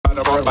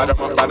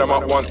bad 'em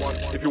up once.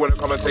 If you wanna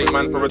come and take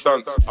man for a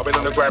dunce, I've been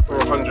on the grind for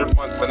 100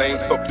 months and I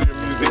ain't stopped doing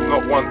music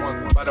not once.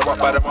 Bad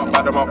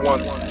 'em up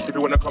once. If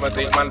you wanna come and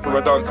take man for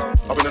a dunce,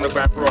 I've been on the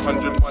grind for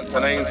 100 months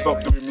and I ain't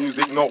stopped doing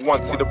music not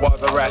once. See the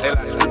bars are right, they're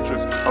like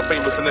scriptures. I'm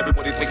famous and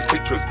everybody takes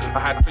pictures. I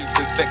had faith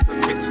since Dex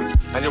and Pictures,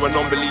 and you're a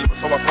non-believer,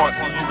 so I can't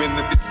see you in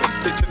the distance.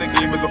 Picture the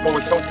game as a whole,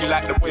 it's healthy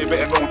like the way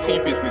better know T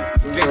business.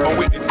 James my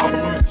witness, I'm a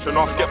musician,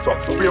 I'm skeptic.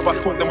 Three of us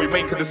talk, then we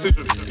make a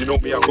decision. You know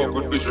me, I got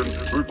good vision.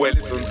 Rude boy,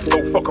 listen,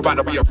 don't fuck about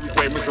to be a rude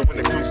boy missing. When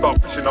the goons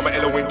start fishing, I'm an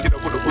Elohim kid,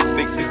 I got the wood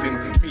snakes hissing.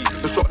 Me,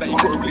 the shot that he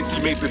couldn't really see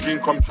made the dream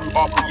come true.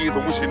 After years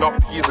of wishing,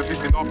 after years of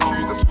dissing, after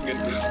years of swinging.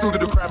 Still do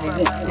the crime and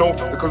walk, no,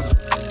 because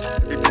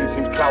everything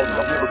seems cloudy.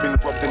 I've never been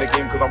robbed in a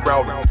game cause I'm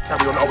rowdy.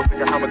 Carry on, I will take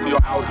a hammer to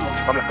your Audi.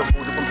 I'm like a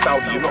soldier from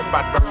Saudi. You're not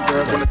bad rappers, you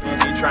don't wanna see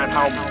me try and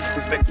hound me.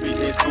 This next week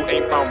you still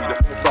ain't found me. The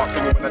phone starts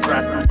ringing when I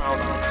drive through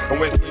boundary. And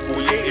where's people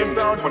we ain't in?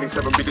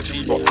 27 big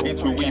achiever,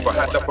 B2 Weaver,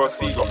 had the first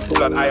Seagull.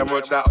 Blood I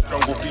emerged out of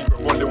jungle fever.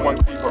 Rolling one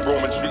creeper,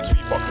 Roman street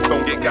sweeper.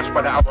 Don't get gashed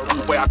by the hour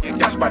rude way, I get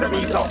gashed by the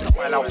meter.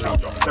 While I'll see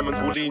ya,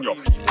 Lemons will lean ya.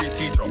 E3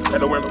 teacher,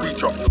 LOM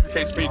preacher,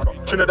 UK speaker,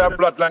 Trinidad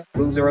bloodline,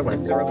 Loser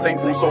Olympics. St.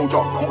 Paul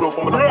soldier, blow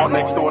from the front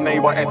next door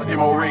neighbor,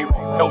 Eskimo Raver.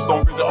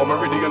 Hellstone visitor,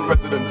 Meridian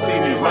resident, see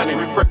me, man in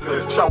new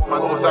president. Shower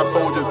man, all South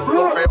soldiers,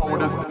 no fair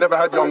holders, never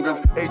had youngers.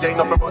 Age ain't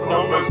nothing but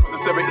numbers. Got the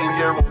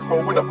 17-year-olds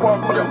roll with a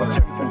pump. I'm a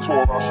temple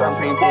tourer,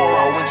 champagne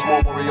pourer,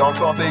 Winchmore warrior,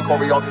 class A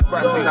courier,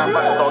 crime scene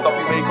ambassador,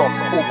 W maker,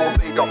 4-4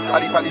 savior,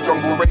 Ali Pally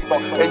jungle raver,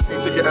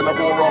 entry ticket and a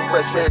borer,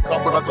 fresh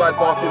haircut with a side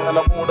party and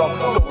a border.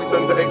 So we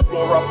send to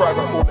explorer,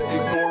 private call the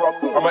ignorer.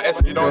 I'm a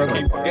SB dance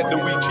keeper, get the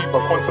weed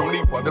cheaper, quantum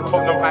leaper, the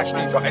Tottenham High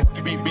Streeter,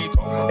 SPB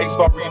beater,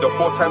 8-star reader,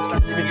 4 times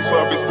community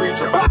service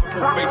breacher, back to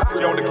base,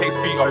 jail the case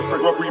beater,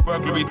 robbery,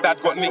 burglary,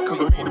 dad got nicked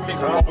cause of me, the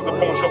beast, I was a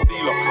pawn shop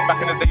dealer,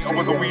 back in the day I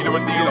was a wheeler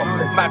and dealer,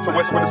 fly to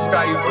west where the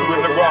sky is blue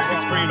and the grass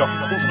is greener,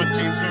 Will Smith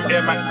jeans, suit,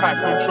 Air Max,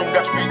 Typhoon, Trum,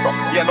 Gash Beater,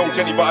 yeah, know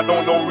Jenny but I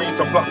don't know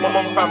Rita, plus my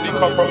mum's family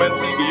come from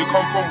Antigua, you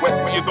come from west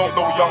but you don't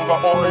know younger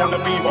or on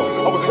the beamer,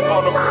 I was in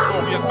Carnival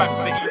 12 years back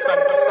from the east and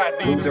west side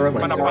dealers,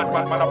 man, I'm bad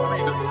man, I'm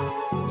breeders.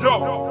 Yo!